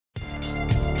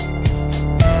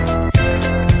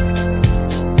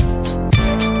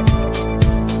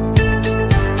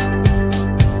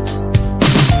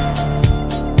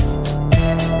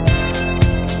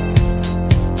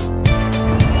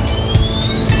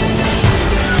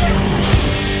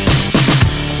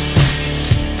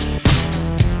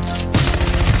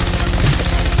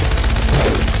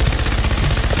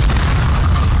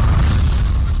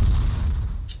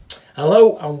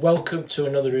and welcome to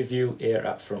another review here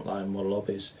at Frontline Model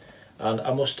Hobbies. And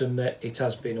I must admit, it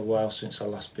has been a while since I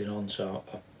last been on, so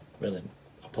I really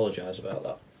apologise about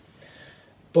that.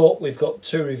 But we've got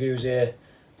two reviews here,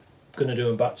 going to do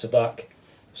them back to back.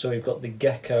 So we've got the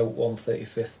Gecko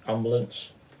 135th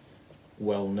Ambulance,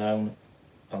 well known,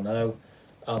 I know,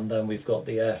 and then we've got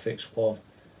the Airfix one.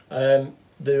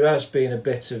 There has been a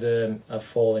bit of a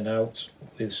falling out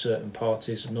with certain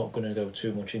parties. I'm not going to go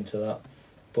too much into that,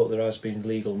 but there has been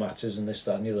legal matters and this,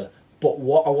 that and the other. But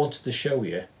what I wanted to show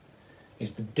you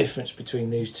is the difference between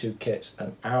these two kits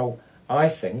and how I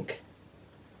think,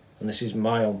 and this is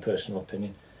my own personal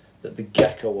opinion, that the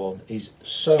Gecko one is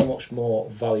so much more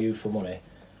value for money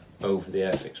over the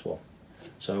Airfix one.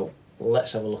 So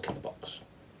let's have a look in the box.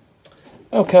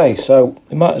 Okay, so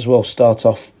we might as well start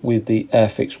off with the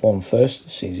Airfix one first,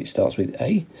 seeing as it starts with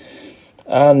A.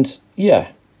 And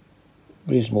yeah,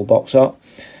 reasonable box art.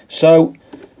 So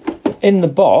in the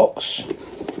box,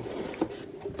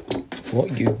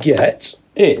 what you get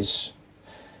is,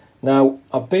 now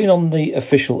I've been on the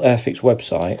official Airfix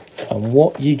website, and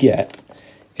what you get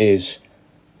is,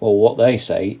 well, what they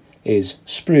say is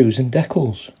sprues and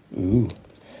decals. Ooh.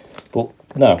 But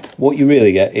no, what you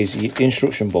really get is your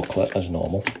instruction booklet as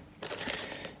normal.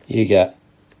 You get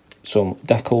some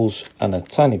decals and a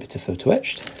tiny bit of photo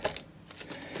etched.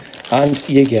 And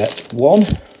you get 1,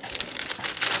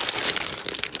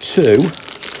 2,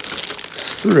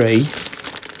 3,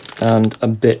 and a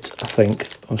bit, I think,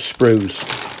 of sprues.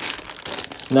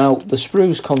 Now, the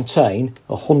sprues contain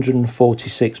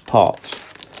 146 parts.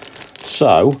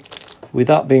 So, with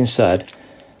that being said,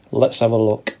 let's have a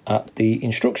look at the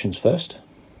instructions first.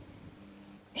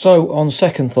 So, on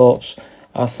second thoughts,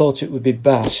 I thought it would be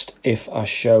best if I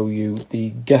show you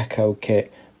the Gecko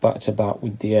kit back to back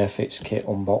with the Airfix kit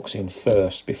unboxing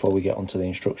first before we get onto the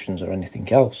instructions or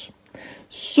anything else.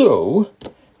 So,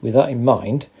 with that in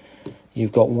mind,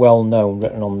 you've got well known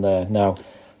written on there. Now,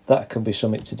 that could be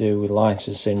something to do with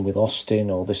licensing with Austin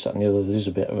or this, that and the other. There's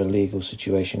a bit of a legal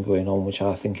situation going on, which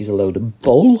I think is a load of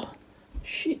bull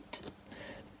shit.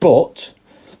 But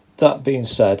that being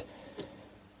said,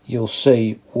 you'll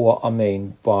see what I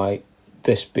mean by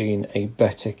this being a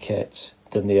better kit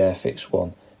than the Airfix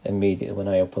one immediately when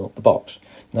I open up the box.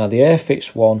 Now, the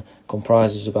Airfix one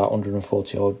comprises about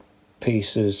 140 odd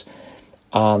pieces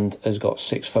and has got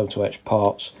 6 photo etched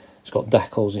parts. It's got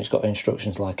decals and it's got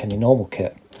instructions like any normal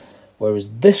kit. Whereas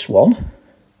this one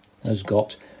has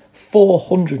got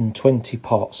 420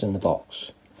 parts in the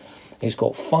box. It's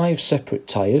got 5 separate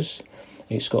tyres.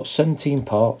 It's got 17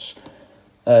 parts,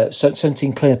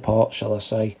 17 clear parts, shall I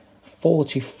say,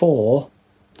 44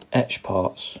 etch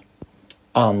parts,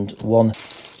 and 1...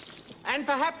 And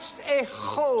perhaps a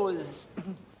hose.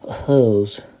 A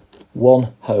hose.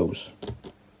 1 hose.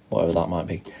 Whatever that might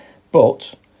be.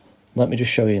 But, let me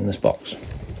just show you in this box.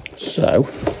 So,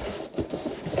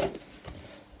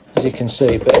 as you can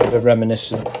see, a bit of a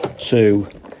reminiscent to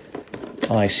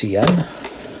ICM.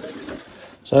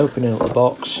 So, opening up the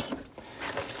box,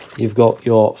 you've got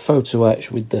your photo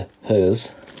etch with the hose,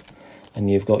 and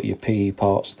you've got your PE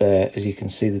parts there. As you can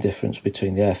see, the difference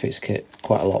between the Airfix kit,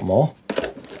 quite a lot more.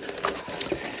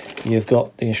 You've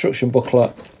got the instruction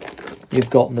booklet, you've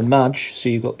got the madge, so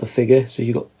you've got the figure, so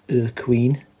you've got the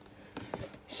Queen.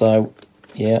 So,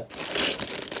 yeah.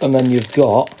 And then you've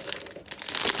got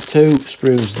 2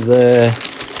 sprues there,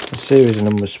 a series of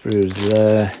number of sprues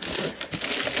there.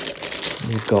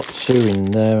 You've got 2 in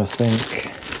there, I think.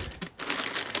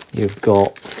 You've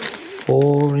got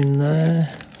 4 in there,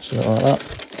 something like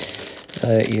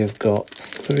that. You've got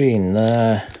 3 in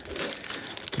there.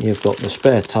 You've got the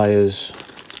spare tyres,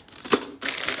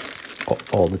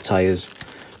 all the tyres.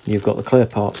 You've got the clear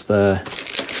parts there.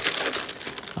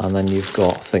 And then you've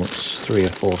got, I think, 3 or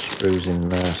 4 sprues in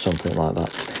there, something like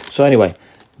that. So anyway,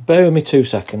 bear with me 2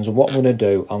 seconds. And what I'm going to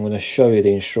do, I'm going to show you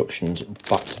the instructions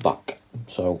back to back.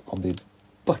 So I'll be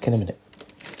back in a minute.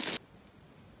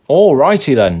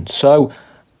 Alrighty then, so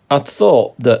I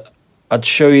thought that I'd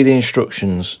show you the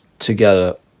instructions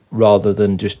together rather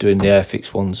than just doing the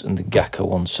Airfix ones and the Gecko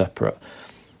ones separate,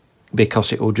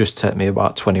 because it will just take me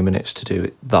about 20 minutes to do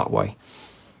it that way.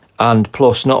 And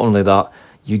plus, not only that,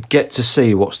 you get to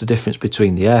see what's the difference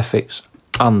between the Airfix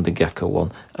and the Gecko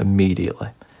one immediately.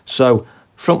 So,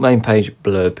 front main page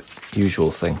blurb,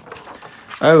 usual thing.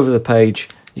 Over the page,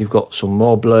 you've got some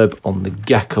more blurb on the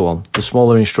Gecko one. The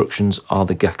smaller instructions are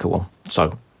the Gecko one.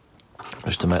 So,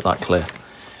 just to make that clear.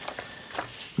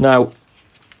 Now,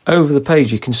 over the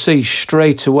page, you can see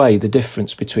straight away the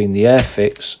difference between the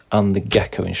Airfix and the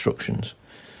Gecko instructions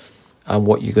and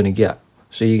what you're going to get.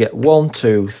 So you get 1,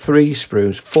 2, 3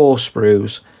 sprues, 4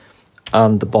 sprues,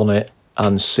 and the bonnet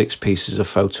and 6 pieces of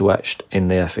photo etched in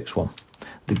the Airfix one.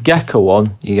 The Gecko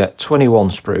one, you get 21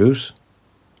 sprues,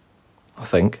 I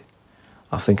think.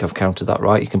 I think I've counted that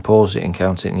right. You can pause it and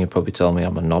count it and you'll probably tell me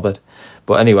I'm a knobhead.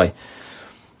 But anyway,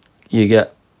 you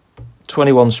get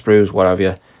 21 sprues, what have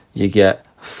you. You get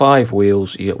 5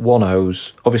 wheels, you get 1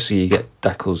 hose. Obviously you get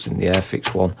decals in the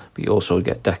Airfix one, but you also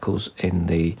get decals in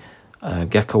the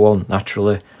Gecko one,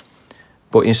 naturally.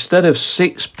 But instead of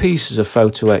 6 pieces of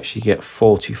photo etch, you get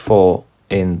 44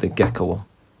 in the Gecko one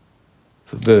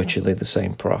for virtually the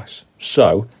same price.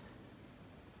 So,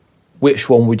 which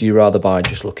one would you rather buy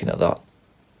just looking at that?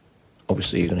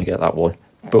 Obviously you're going to get that one,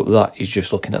 but that is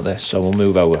just looking at this, so we'll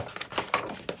move over.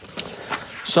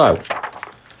 So,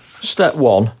 step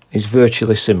 1 is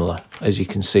virtually similar, as you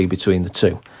can see between the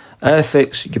two.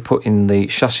 Airfix, you put in the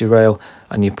chassis rail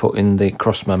and you put in the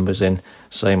cross members in,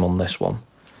 same on this one.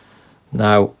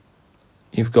 Now,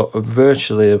 you've got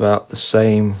virtually about the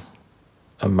same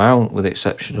amount with the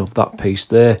exception of that piece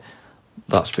there.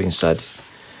 That's been said.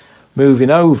 Moving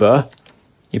over,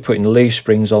 you're putting the leaf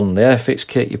springs on the Airfix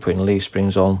kit, you're putting leaf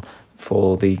springs on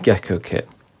for the Gecko kit.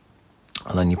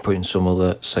 And then you're putting some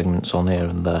other segments on here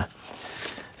and there.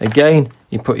 Again,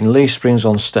 you're putting leaf springs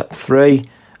on step 3,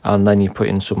 and then you're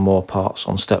putting some more parts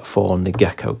on step 4 on the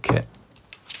Gecko kit.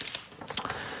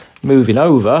 Moving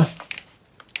over,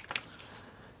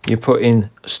 you're putting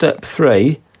step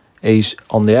 3 is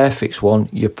on the Airfix one,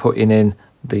 you're putting in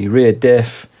the rear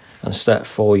diff, and step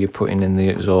 4 you're putting in the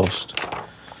exhaust.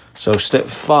 So step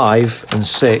 5 and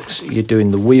 6 you're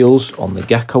doing the wheels on the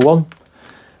Gecko one,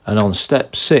 and on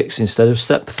step 6, instead of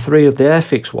step 3 of the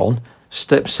Airfix one,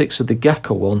 step 6 of the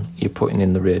Gecko one, you're putting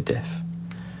in the rear diff.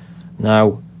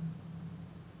 Now,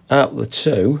 out of the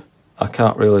two, I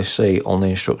can't really see on the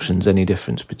instructions any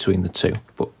difference between the two,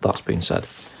 but that's been said.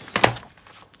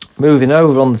 Moving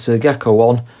over on to the Gecko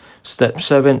one, step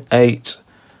 7, 8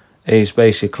 is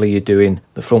basically you're doing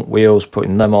the front wheels,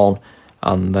 putting them on,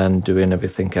 and then doing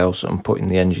everything else and putting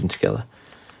the engine together.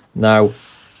 Now,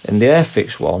 in the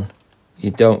Airfix one,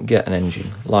 you don't get an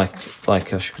engine. Like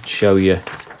I should show you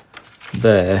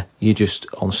there, you just,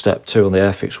 on step 2 on the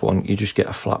Airfix one, you just get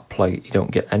a flat plate. You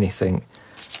don't get anything.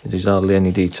 There's hardly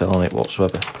any detail on it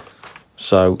whatsoever.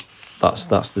 So that's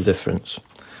the difference.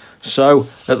 So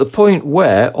at the point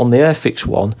where on the Airfix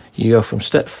one you go from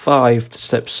step 5 to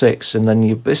step 6, and then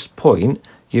at this point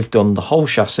you've done the whole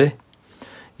chassis,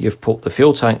 you've put the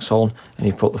fuel tanks on, and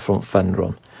you put the front fender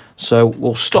on. So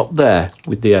we'll stop there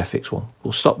with the Airfix one.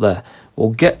 We'll stop there.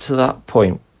 We'll get to that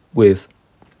point with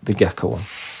the Gecko one.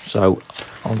 So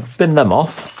I'll bin them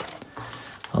off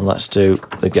and let's do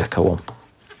the Gecko one.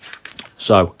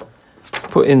 So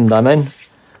putting them in,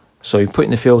 so you're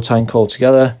putting the fuel tank all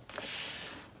together.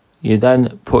 You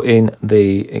then put in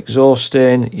the exhaust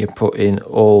in, you put in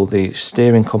all the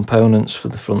steering components for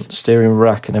the front steering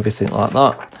rack and everything like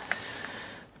that.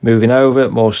 Moving over,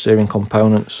 more steering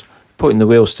components, putting the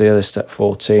wheels together, step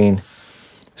 14.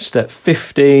 Step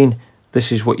 15,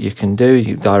 this is what you can do,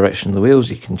 you direction the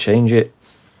wheels, you can change it.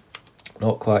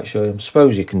 Not quite sure, I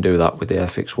suppose you can do that with the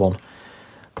Airfix one.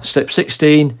 Step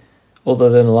 16, other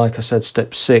than, like I said,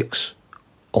 step 6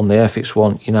 on the Airfix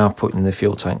one, you're now putting the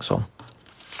fuel tanks on.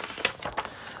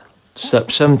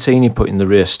 Step 17, you're putting the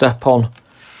rear step on,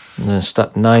 and then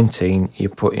step 19, you're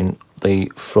putting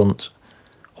the front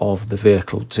of the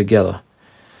vehicle together.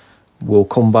 We'll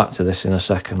come back to this in a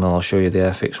second, and I'll show you the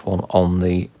Airfix one on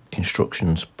the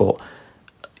instructions, but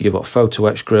you've got photo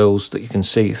etch grills that you can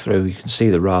see through, you can see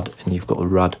the rad, and you've got the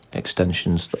rad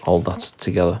extensions that hold that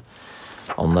together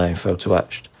on there in photo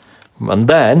etched. And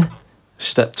then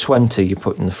step 20, you're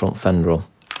putting the front fender on.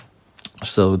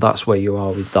 So that's where you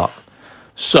are with that.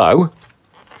 So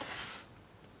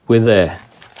we're there.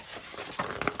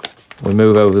 We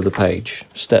move over the page.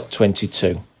 Step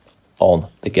 22 on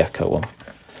the Gecko one.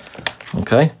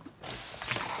 Okay.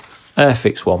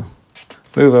 Airfix one.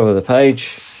 Move over the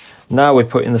page. Now we're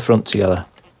putting the front together.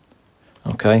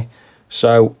 Okay.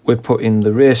 So we're putting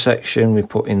the rear section. We're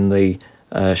putting the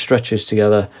stretchers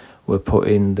together. We're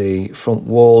putting the front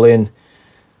wall in,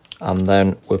 and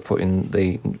then we're putting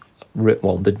the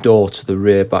door to the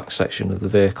rear back section of the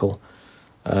vehicle,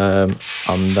 and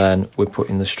then we're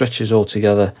putting the stretchers all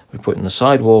together. We're putting the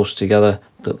side walls together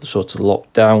that sort of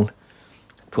lock down,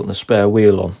 putting the spare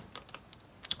wheel on.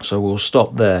 So we'll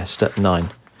stop there, step 9.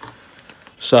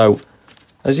 So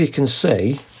as you can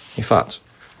see, in fact,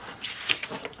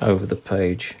 over the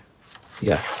page,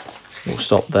 yeah, we'll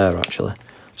stop there actually.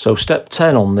 So step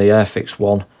 10 on the Airfix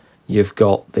one, you've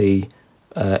got the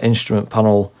instrument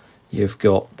panel, you've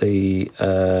got the,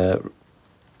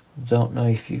 don't know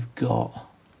if you've got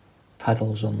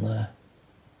pedals on there.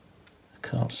 I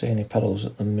Can't see any pedals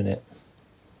at the minute,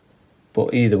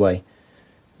 but either way,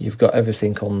 you've got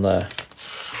everything on there.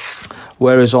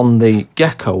 Whereas on the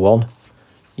Gecko one,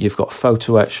 you've got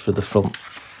photo etch for the front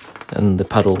and the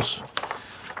pedals.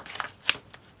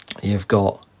 You've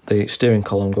got the steering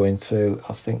column going through.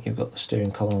 I think you've got the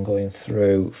steering column going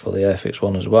through for the Airfix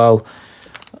one as well.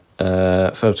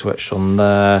 Photo etch on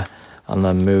there, and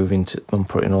then moving to and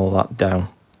putting all that down.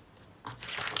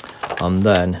 And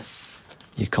then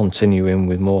you're continuing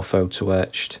with more photo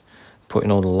etched,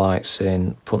 putting all the lights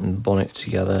in, putting the bonnet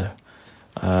together.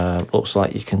 Looks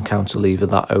like you can cantilever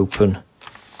that open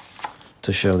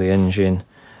to show the engine.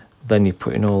 Then you're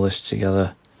putting all this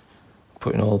together,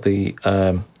 putting all the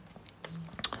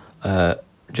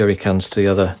jerry cans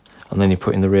together, and then you're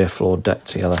putting the rear floor deck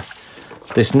together.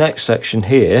 This next section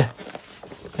here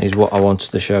is what I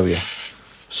wanted to show you.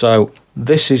 So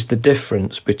this is the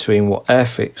difference between what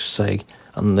Airfix say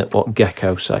and what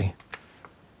Gecko say.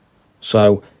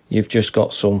 So you've just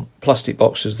got some plastic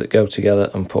boxes that go together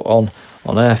and put on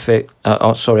Airfix.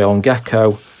 On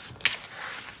Gecko,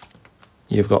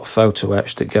 you've got photo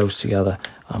etch that goes together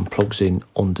and plugs in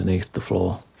underneath the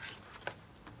floor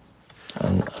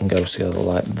and goes together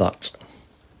like that.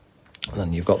 And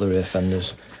then you've got the rear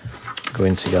fenders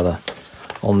going together.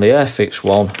 On the Airfix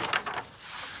one,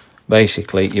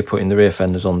 basically you're putting the rear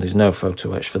fenders on, there's no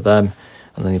photo etch for them,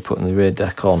 and then you're putting the rear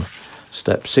deck on.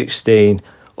 Step 16,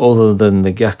 other than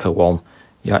the Gecko one,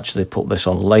 you actually put this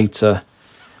on later,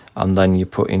 and then you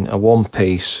put in a one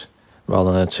piece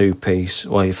rather than a two piece.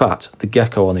 Well, in fact, the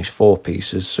Gecko one is 4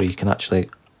 pieces, so you can actually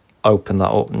open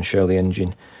that up and show the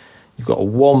engine. You've got a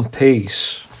one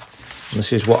piece, and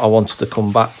this is what I wanted to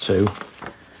come back to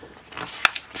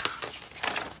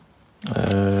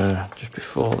just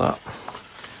before that.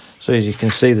 So as you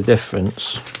can see the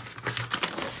difference,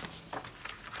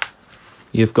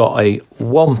 you've got a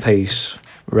one-piece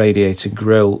radiator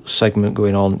grille segment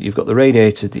going on. You've got the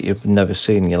radiator that you've never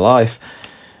seen in your life,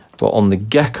 but on the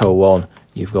Gecko one,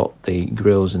 you've got the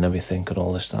grills and everything and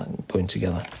all this stuff going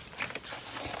together.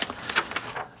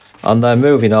 And then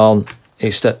moving on,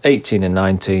 it's step 18 and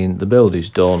 19, the build is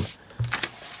done,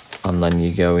 and then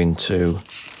you go into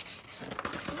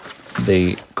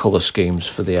the colour schemes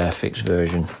for the Airfix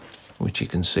version, which you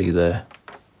can see there.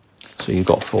 So you've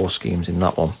got 4 schemes in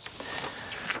that one.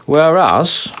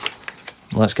 Whereas,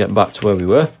 let's get back to where we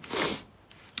were,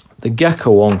 the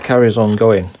Gecko one carries on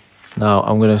going. Now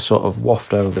I'm going to sort of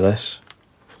waft over this,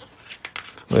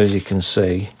 where as you can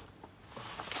see,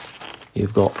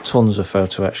 you've got tons of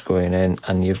photo etch going in,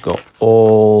 and you've got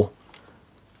all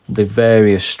the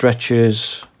various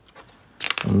stretches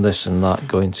and this and that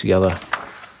going together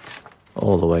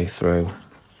all the way through,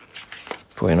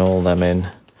 putting all them in.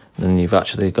 And then you've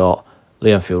actually got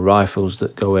Lee Enfield rifles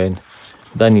that go in.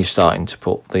 Then you're starting to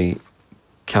put the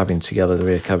cabin together, the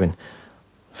rear cabin.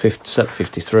 Step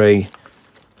 53,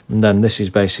 and then this is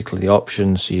basically the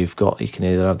options. So you can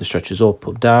either have the stretchers up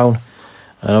or down,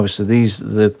 and obviously these are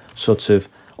the sort of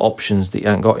options that you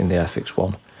haven't got in the Airfix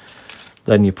one.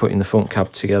 Then you're putting the front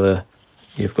cab together.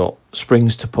 You've got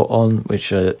springs to put on,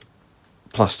 which are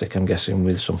plastic, I'm guessing,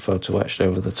 with some photo etched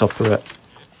over the top of it.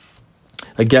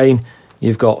 Again,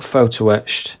 you've got photo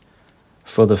etched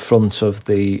for the front of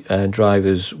the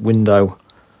driver's window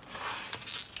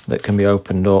that can be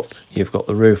opened up. You've got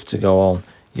the roof to go on.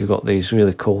 You've got these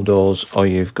really cool doors, or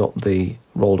you've got the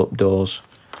rolled up doors.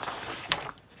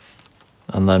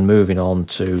 And then moving on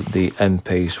to the end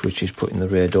piece, which is putting the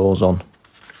rear doors on.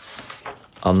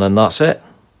 And then that's it.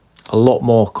 A lot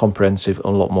more comprehensive,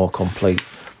 a lot more complete.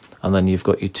 And then you've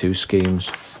got your 2 schemes,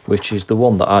 which is the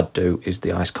one that I'd do is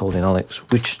the Ice Cold in Alex,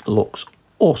 which looks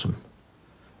awesome.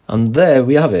 And there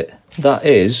we have it. That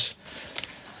is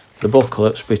the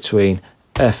bucklets between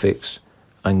Airfix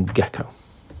and Gecko.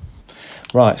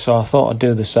 Right, so I thought I'd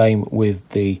do the same with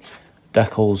the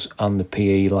Decals and the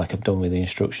PE like I've done with the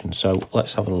instructions. So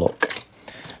let's have a look.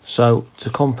 So to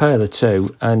compare the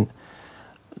two, and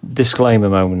disclaimer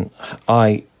moment,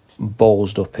 I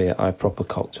ballsed up here, I proper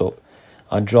cocked up.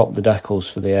 I dropped the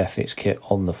decals for the Airfix kit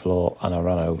on the floor and I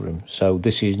ran over them. So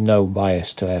this is no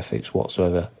bias to Airfix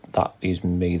whatsoever. That is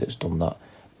me that's done that.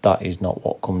 That is not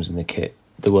what comes in the kit.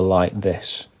 They were like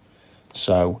this.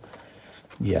 So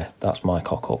yeah, that's my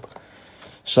cock up.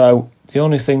 So the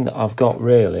only thing that I've got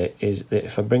really is that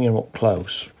if I bring them up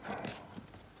close,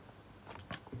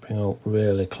 bring them up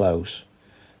really close,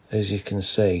 as you can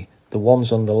see, the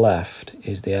ones on the left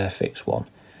is the Airfix one,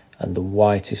 and the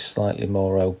white is slightly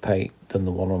more opaque than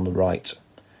the one on the right.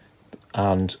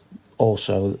 And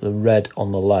also the red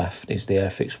on the left is the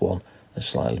Airfix one, and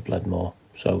slightly bled more.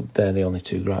 So they're the only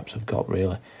 2 gripes I've got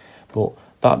really. But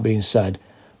that being said,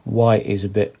 white is a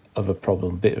bit of a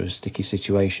problem, bit of a sticky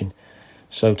situation.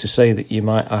 So to say that you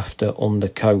might have to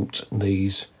undercoat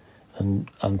these and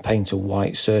paint a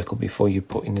white circle before you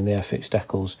put in the Airfix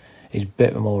decals is a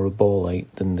bit more a ball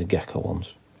ache than the Gecko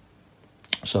ones.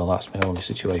 So that's my only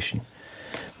situation.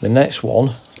 The next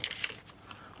one,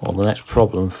 or the next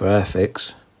problem for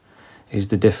Airfix, is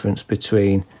the difference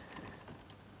between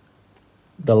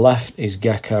the left is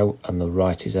Gecko and the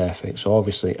right is Airfix. So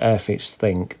obviously Airfix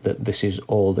think that this is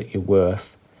all that you're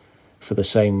worth for the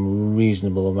same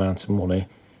reasonable amount of money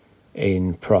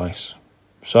in price.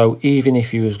 So even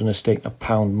if you was going to stick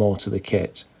 £1 more to the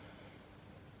kit,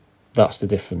 that's the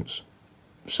difference.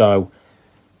 So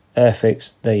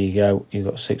Airfix, there you go, you've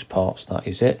got 6 parts, that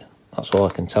is it. That's all I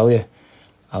can tell you.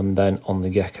 And then on the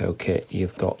Gecko kit,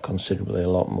 you've got considerably a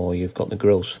lot more. You've got the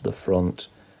grills for the front,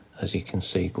 as you can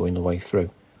see, going the way through.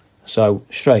 So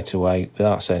straight away,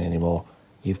 without saying any more,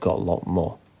 you've got a lot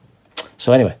more.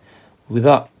 So anyway, with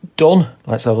that done,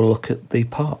 let's have a look at the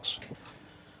parts.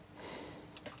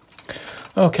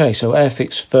 Okay, so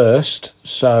Airfix first.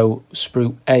 So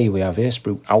sprue A we have here,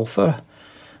 sprue Alpha.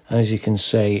 And as you can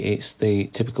see, it's the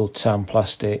typical tan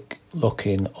plastic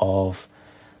looking of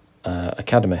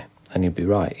Academy. And you'd be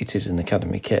right, it is an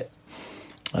Academy kit.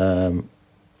 I'm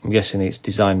guessing it's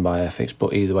designed by Airfix,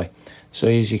 but either way. So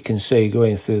as you can see,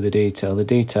 going through the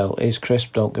detail is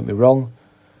crisp, don't get me wrong.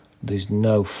 There's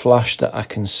no flash that I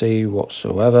can see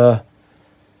whatsoever.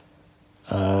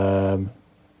 And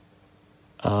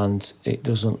it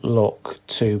doesn't look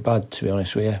too bad, to be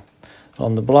honest with you.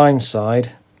 On the blind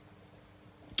side,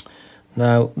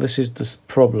 now this is the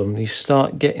problem. You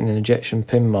start getting injection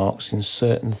pin marks in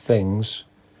certain things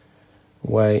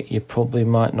where you probably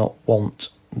might not want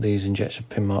these injection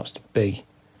pin marks to be.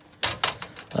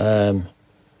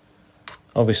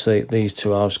 Obviously these two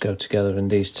halves go together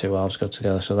and these two halves go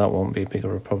together, so that won't be a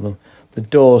bigger a problem. The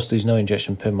doors, there's no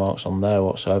injection pin marks on there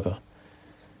whatsoever,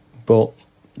 but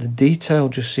the detail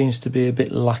just seems to be a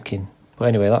bit lacking. But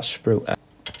anyway, that's sprue A.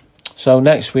 So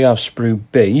next we have sprue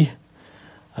B,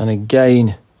 and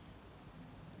again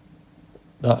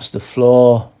that's the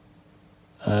floor.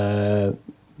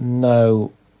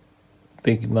 No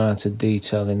big amount of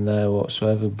detail in there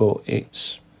whatsoever, but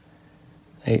it's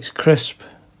crisp.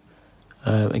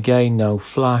 Again, no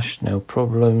flash, no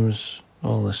problems.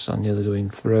 All the sanya going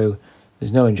through.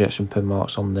 There's no injection pin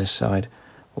marks on this side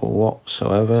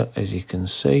whatsoever, as you can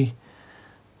see.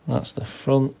 That's the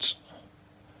front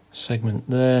segment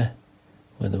there,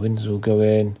 where the windows will go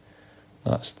in.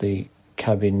 That's the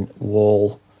cabin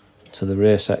wall to the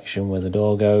rear section where the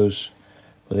door goes.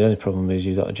 But the only problem is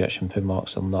you've got injection pin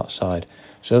marks on that side.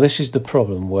 So this is the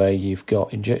problem, where you've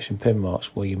got injection pin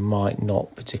marks where you might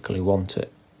not particularly want it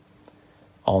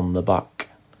on the back.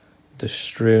 They're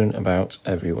strewn about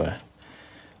everywhere.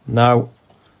 Now,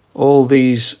 all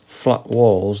these flat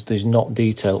walls, there's not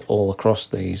detail all across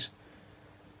these.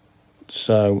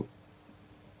 So,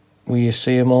 will you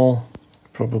see them all?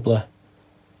 Probably.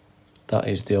 That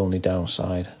is the only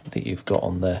downside that you've got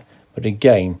on there. But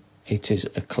again, it is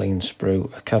a clean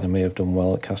sprue. Academy have done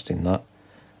well at casting that.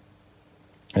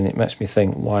 And it makes me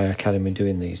think, why are Academy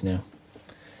doing these now?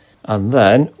 And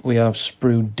then we have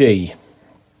sprue D.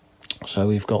 So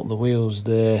we've got the wheels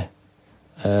there.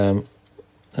 The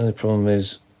only problem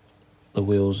is the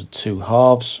wheels are 2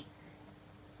 halves.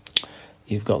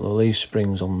 You've got the leaf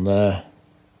springs on there.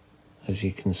 As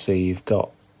you can see, you've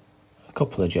got a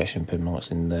couple of injection pin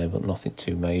marks in there, but nothing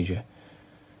too major.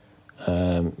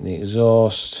 The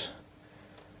exhaust,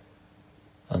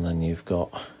 and then you've got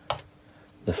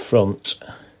the front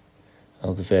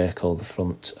of the vehicle, the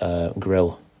front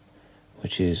grille,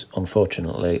 which is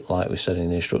unfortunately, like we said in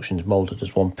the instructions, moulded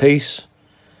as one piece.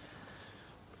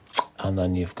 And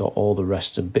then you've got all the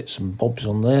rest of bits and bobs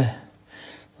on there.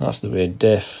 That's the rear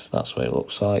diff, that's what it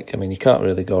looks like. I mean, you can't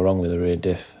really go wrong with a rear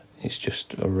diff. It's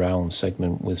just a round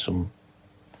segment with some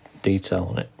detail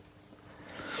on it.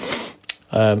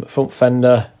 Front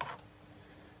fender,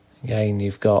 again,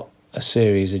 you've got a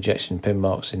series of ejection pin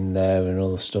marks in there and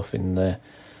other stuff in there.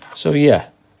 So yeah,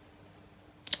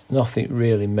 nothing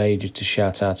really major to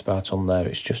shout out about on there.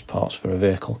 It's just parts for a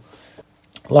vehicle.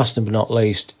 Last but not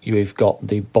least, you've got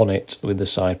the bonnet with the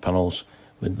side panels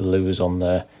with the louvers on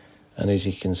there. And as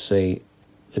you can see,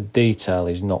 the detail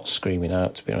is not screaming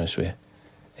out, to be honest with you.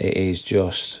 It is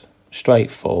just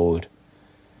straightforward.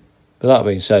 But that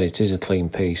being said, it is a clean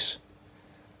piece.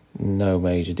 No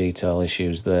major detail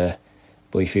issues there.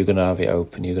 But if you're going to have it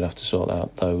open, you're going to have to sort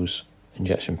out those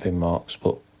injection pin marks.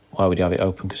 But why would you have it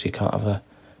open? Because you can't have a...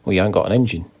 well, you haven't got an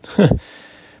engine. But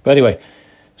anyway,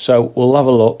 so we'll have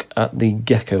a look at the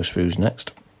Gecko Sprues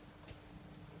next.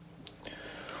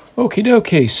 Okie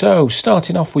dokie, so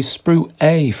starting off with sprue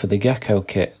A for the Gecko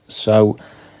kit. So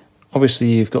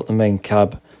obviously you've got the main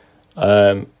cab,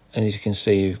 and as you can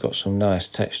see you've got some nice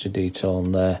texture detail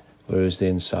on there, whereas the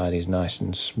inside is nice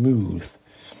and smooth.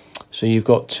 So you've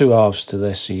got two halves to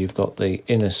this, so you've got the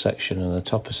inner section and the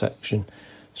topper section.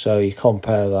 So you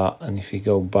compare that, and if you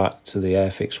go back to the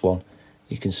Airfix one,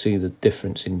 you can see the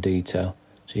difference in detail.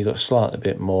 So you've got slightly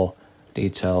bit more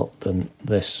detail than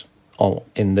this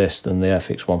in this than the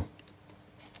Airfix one.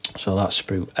 So that's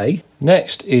sprue A.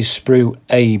 Next is sprue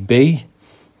AB.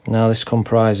 Now this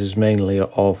comprises mainly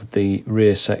of the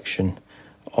rear section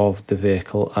of the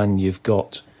vehicle, and you've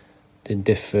got the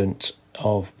different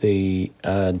of the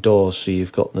doors. So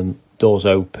you've got the doors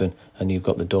open and you've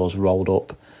got the doors rolled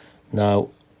up. Now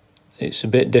it's a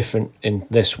bit different in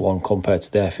this one compared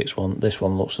to the Airfix one. This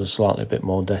one looks a slightly bit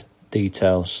more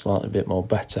detail, slightly bit more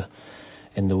better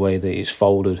in the way that it's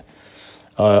folded.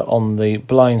 On the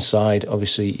blind side,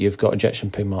 obviously you've got ejection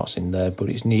pin marks in there, but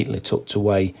it's neatly tucked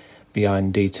away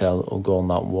behind detail that will go on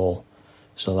that wall.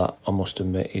 So that, I must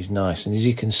admit, is nice. And as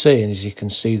you can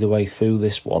see the way through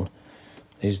this one,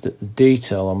 is that the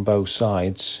detail on both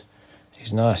sides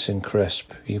is nice and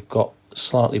crisp. You've got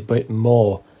slightly bit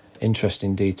more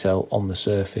interesting detail on the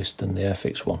surface than the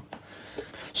Airfix one.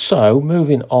 So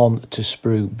moving on to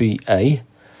sprue BA,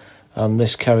 and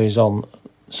this carries on.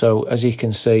 So as you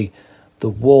can see, the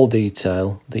wall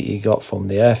detail that you got from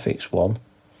the Airfix one,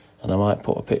 and I might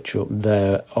put a picture up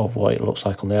there of what it looks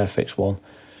like on the Airfix one,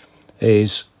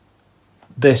 is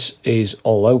this is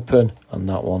all open and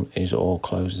that one is all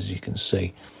closed, as you can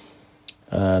see.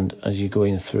 And as you're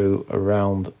going through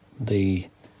around the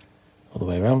other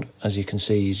way around, as you can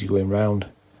see, as you're going round,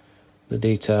 the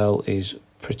detail is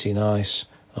pretty nice,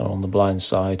 and on the blind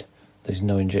side there's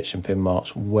no injection pin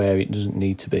marks where it doesn't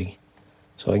need to be.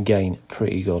 So again,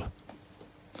 pretty good.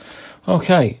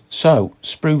 Okay, so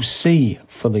sprue C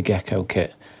for the Gecko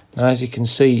kit. Now as you can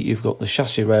see, you've got the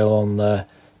chassis rail on there,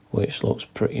 which looks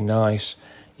pretty nice.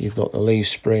 You've got the leaf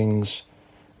springs,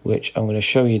 which I'm going to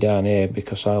show you down here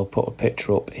because I'll put a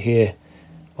picture up here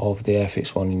of the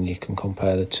Airfix one and you can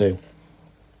compare the two.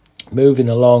 Moving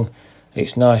along,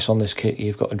 it's nice on this kit,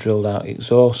 you've got a drilled out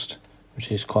exhaust,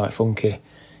 which is quite funky.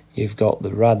 You've got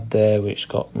the rad there, which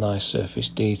got nice surface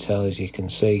detail, as you can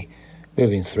see.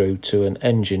 Moving through to an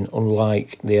engine,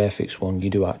 unlike the Airfix one, you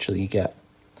do actually get.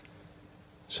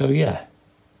 So yeah,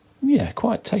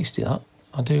 quite tasty that.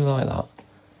 I do like that.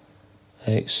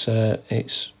 It's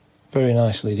very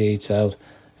nicely detailed.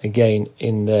 Again,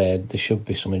 in there should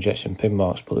be some injection pin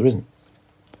marks, but there isn't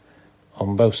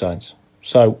on both sides.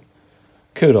 So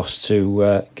kudos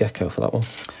to Gecko for that one.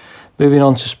 Moving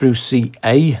on to sprue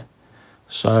CA.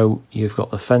 So you've got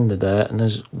the fender there, and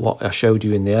as what I showed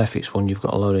you in the Airfix one, you've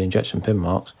got a load of injection pin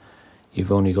marks.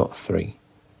 You've only got 3.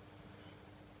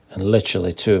 And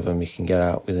literally 2 of them you can get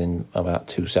out within about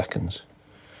 2 seconds.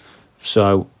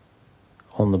 So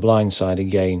on the blind side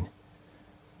again,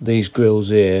 these grills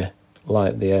here,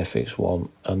 like the Airfix one,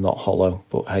 are not hollow,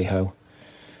 but hey ho.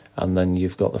 And then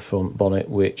you've got the front bonnet,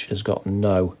 which has got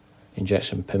no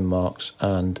injection pin marks,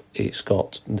 and it's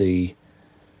got the,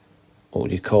 what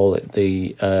would you call it,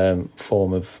 the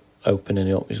form of opening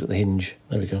it up. It's got the hinge,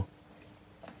 there we go.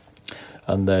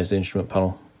 And there's the instrument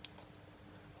panel,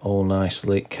 all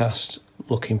nicely cast,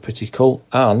 looking pretty cool.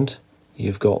 And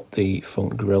you've got the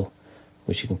front grille,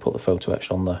 which you can put the photo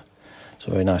etch on there. It's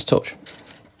a very nice touch.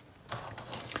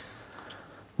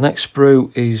 Next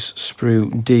sprue is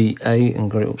sprue DA, and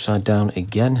got it upside down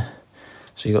again.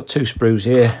 So you've got 2 sprues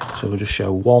here, so we'll just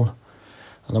show one.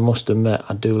 And I must admit,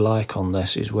 I do like on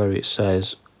this is where it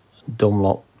says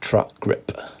Dunlop track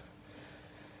grip.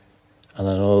 And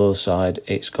then on the other side,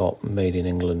 it's got made in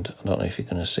England. I don't know if you're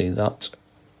going to see that.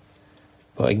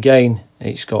 But again,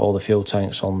 it's got all the fuel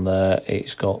tanks on there.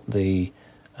 It's got the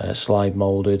slide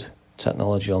molded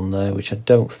technology on there, which I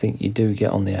don't think you do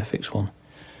get on the Airfix one.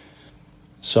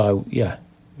 So yeah,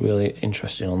 really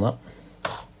interesting on that.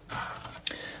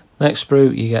 Next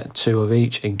sprue, you get 2 of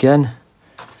each again.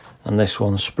 And this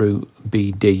one's sprue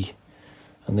BD,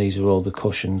 and these are all the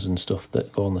cushions and stuff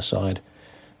that go on the side.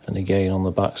 And again, on the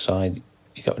back side,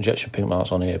 you got injection pin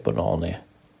marks on here, but not on here.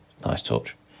 Nice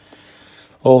touch.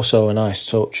 Also a nice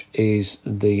touch is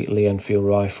the Lee Enfield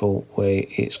rifle, where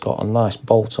it's got a nice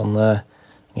bolt on there.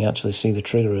 You actually see the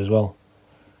trigger as well.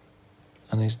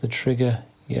 And is the trigger,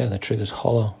 yeah, the trigger's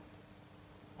hollow.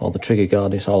 Well, the trigger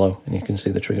guard is hollow, and you can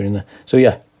see the trigger in there. So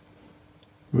yeah,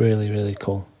 really, really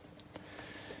cool.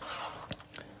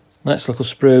 Next little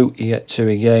sprue, you get 2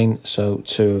 again, so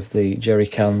 2 of the jerry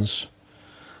cans,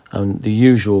 and the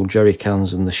usual jerry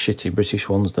cans and the shitty British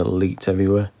ones that are leaked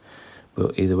everywhere,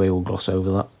 but either way we'll gloss over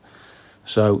that.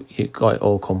 So you've got it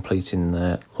all complete in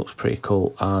there. Looks pretty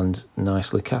cool and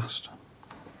nicely cast.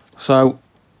 So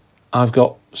I've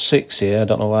got 6 here. I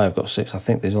don't know why I've got 6. I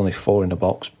think there's only 4 in the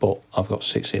box, but I've got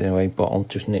 6 here anyway, but I'll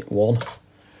just nick 1.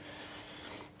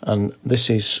 And this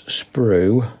is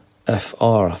Sprue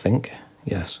FR, I think.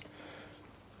 Yes.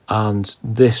 And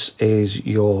this is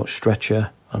your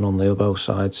stretcher, and on the both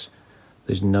sides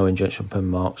there's no injection pin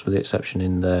marks with the exception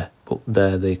in there, but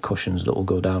they're the cushions that will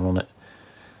go down on it.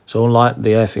 So unlike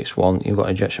the Airfix one, you've got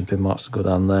injection pin marks to go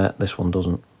down there, this one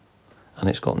doesn't, and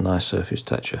it's got nice surface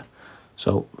texture,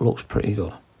 so looks pretty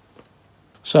good.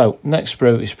 So next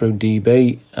sprue is Sprue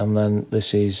DB, and then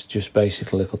this is just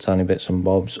basically little tiny bits and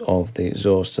bobs of the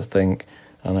exhaust, I think,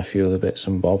 and a few other bits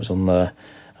and bobs on there.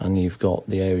 And you've got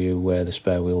the area where the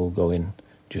spare wheel will go in,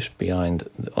 just behind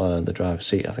the driver's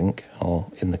seat, I think,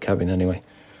 or in the cabin anyway.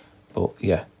 But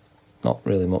yeah, not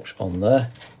really much on there.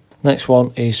 Next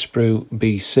one is Sprue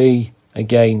BC.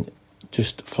 Again,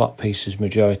 just flat pieces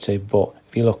majority, but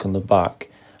if you look on the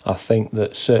back, I think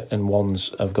that certain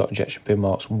ones have got ejection pin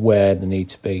marks where they need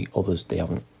to be, others they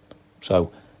haven't.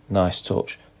 So nice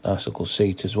touch, nice little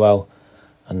seat as well,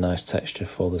 and nice texture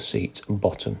for the seat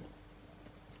bottom.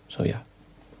 So yeah.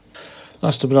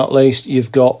 Last but not least,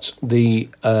 you've got the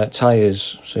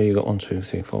tyres. So you've got 1, 2,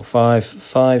 3, 4,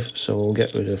 5. So we'll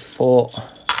get rid of 4.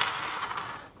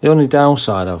 The only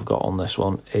downside I've got on this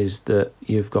one is that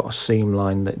you've got a seam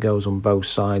line that goes on both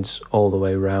sides all the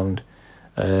way around.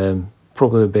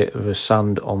 Probably a bit of a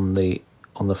sand on the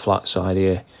flat side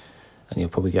here, and you'll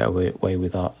probably get away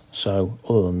with that. So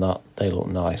other than that, they look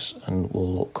nice and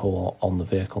will look cool on the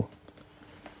vehicle.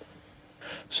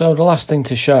 So the last thing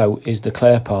to show is the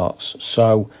clear parts.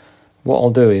 So what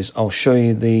I'll do is I'll show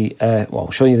you the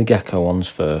I'll show you the Gecko ones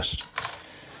first.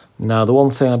 Now the one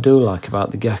thing I do like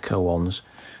about the Gecko ones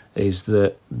is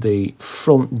that the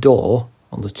front door,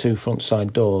 on the 2 front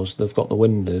side doors, they've got the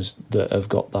windows that have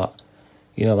got that,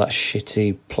 you know, that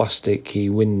shitty plasticky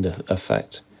window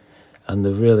effect, and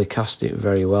they've really cast it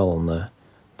very well on there.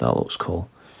 That looks cool.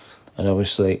 And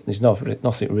obviously there's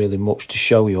nothing really much to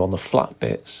show you on the flat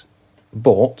bits,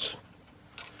 but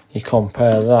you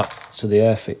compare that to the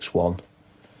Airfix one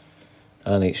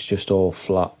and it's just all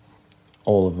flat.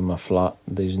 All of them are flat.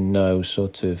 There's no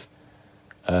sort of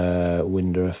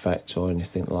window effect or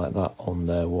anything like that on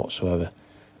there whatsoever.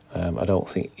 I don't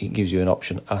think it gives you an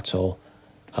option at all.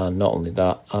 And not only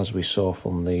that, as we saw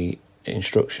from the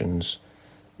instructions,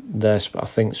 they're I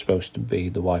think supposed to be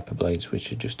the wiper blades,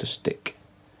 which are just a stick,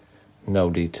 no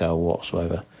detail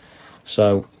whatsoever.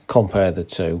 So compare the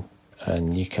two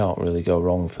and you can't really go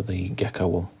wrong for the Gecko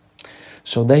one.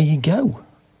 So there you go,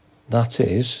 that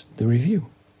is the review.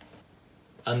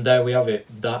 And there we have it.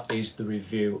 That is the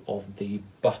review of the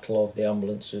Battle of the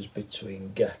Ambulances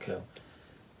between Gecko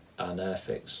and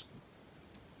Airfix.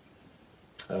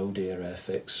 Oh dear,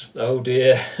 Airfix. Oh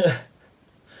dear.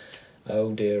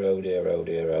 Oh dear, oh dear, oh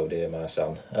dear, oh dear, my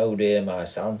son. Oh dear, my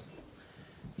son.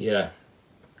 Yeah.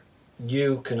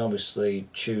 You can obviously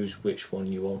choose which one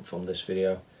you want from this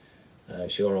video.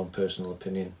 It's your own personal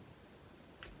opinion.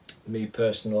 Me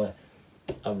personally,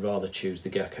 I'd rather choose the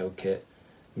Gecko kit.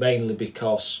 Mainly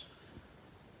because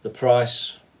the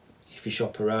price, if you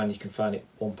shop around, you can find it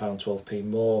 £1.12p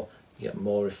more. You get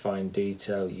more refined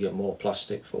detail, you get more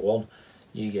plastic for one,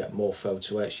 you get more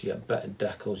photo etch, you get better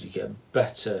decals, you get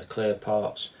better clear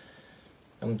parts,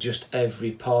 and just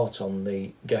every part on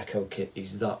the Gecko kit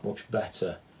is that much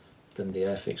better than the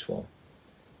Airfix one.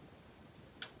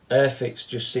 Airfix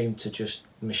just seem to just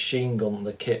machine gun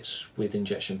the kits with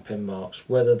injection pin marks,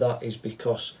 whether that is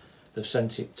because they've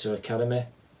sent it to Academy,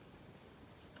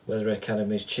 whether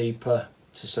Academy is cheaper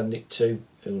to send it to,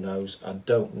 who knows. I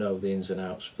don't know the ins and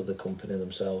outs for the company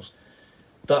themselves.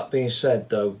 That being said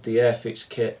though, the Airfix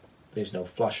kit, there's no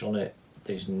flash on it,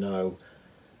 there's no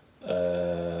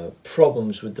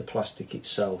problems with the plastic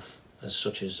itself as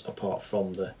such as apart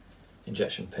from the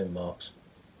injection pin marks.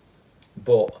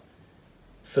 But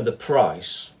for the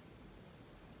price,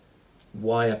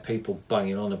 why are people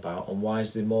banging on about, and why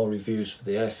is there more reviews for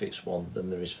the Airfix one than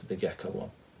there is for the Gecko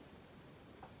one?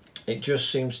 It just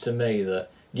seems to me that,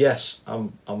 yes,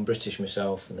 I'm British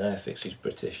myself and Airfix is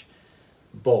British,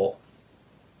 but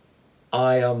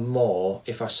I am more,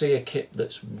 if I see a kit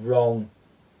that's wrong,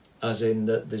 as in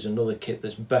that there's another kit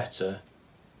that's better,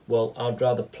 well, I'd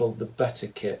rather plug the better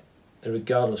kit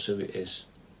regardless of who it is.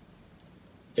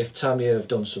 If Tamiya have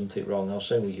done something wrong, I'll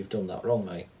say, well, you've done that wrong,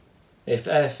 mate. If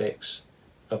Airfix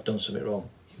have done something wrong,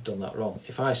 you've done that wrong.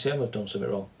 If ICM have done something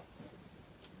wrong,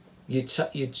 you'd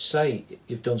say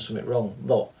you've done something wrong.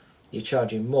 Look, you're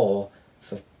charging more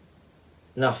for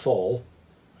naff all,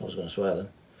 I was going to swear then,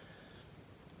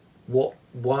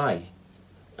 Why?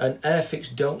 And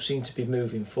Airfix don't seem to be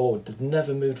moving forward. They've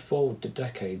never moved forward to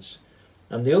decades.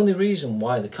 And the only reason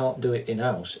why they can't do it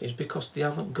in-house is because they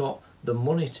haven't got the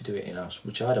money to do it in-house,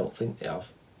 which I don't think they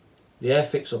have. The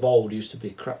Airfix of old used to be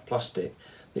crap plastic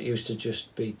that used to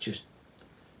just be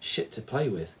shit to play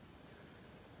with.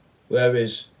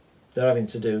 Whereas they're having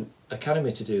to do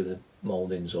Academy to do the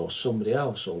mouldings, or somebody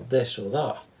else, or this or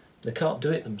that. They can't do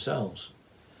it themselves.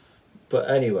 But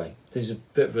anyway, there's a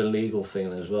bit of a legal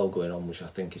thing as well going on, which I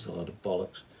think is a lot of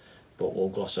bollocks, but we'll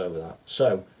gloss over that.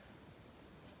 So,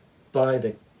 buy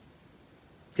the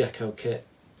Gecko kit,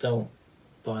 don't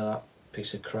buy that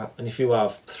piece of crap, and if you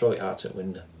have, throw it out at the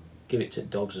window. Give it to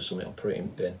dogs or something, or put it in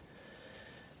bin.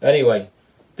 Anyway,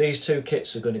 these two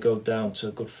kits are going to go down to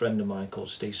a good friend of mine called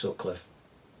Steve Sutcliffe,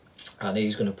 and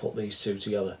he's going to put these two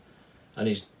together. And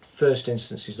his first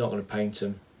instance, he's not going to paint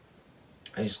them.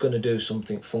 He's going to do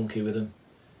something funky with them,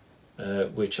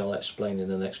 which I'll explain in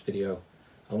the next video.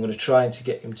 I'm going to try to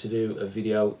get him to do a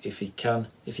video if he can.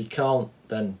 If he can't,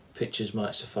 then pictures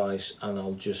might suffice, and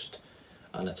I'll just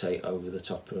annotate over the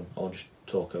top of them, or just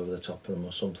talk over the top of them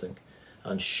or something,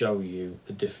 and show you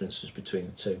the differences between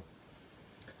the two.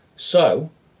 So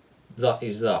that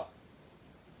is that.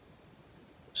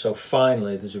 So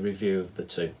finally there's a review of the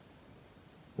two.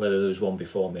 Whether there was one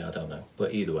before me, I don't know,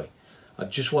 but either way, I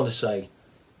just want to say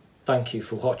thank you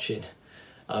for watching,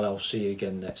 and I'll see you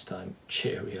again next time.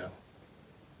 Cheerio.